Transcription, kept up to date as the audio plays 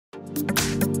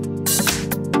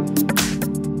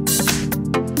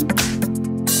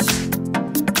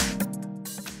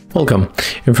Welcome.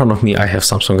 In front of me I have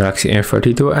Samsung Galaxy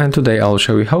M32, and today I'll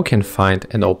show you how you can find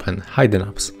and open hidden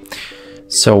apps.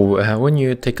 So when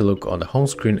you take a look on the home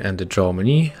screen and the draw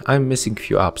menu, I'm missing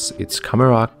few apps. It's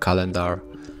camera, calendar,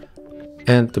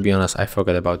 and to be honest I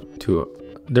forgot about two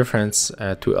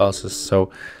else's.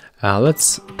 So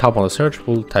let's tap on the search,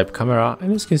 we'll type camera,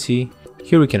 and as you can see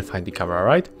here we can find the camera,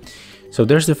 right? So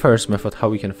there's the first method how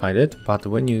we can find it, but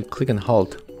when you click and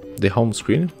hold the home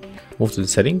screen, move to the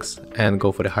settings and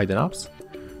go for the hidden apps,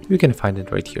 you can find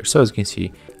it right here. So as you can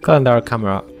see, calendar,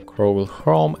 camera, Google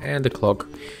Chrome and the clock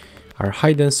are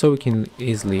hidden, so we can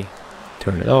easily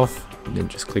turn it off. Then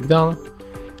just click down,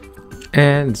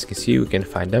 and as you can see we can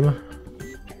find them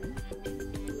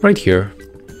right here.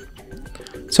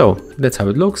 So that's how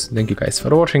it looks. Thank you guys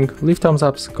for watching. Leave thumbs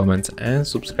ups, comments and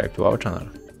subscribe to our channel.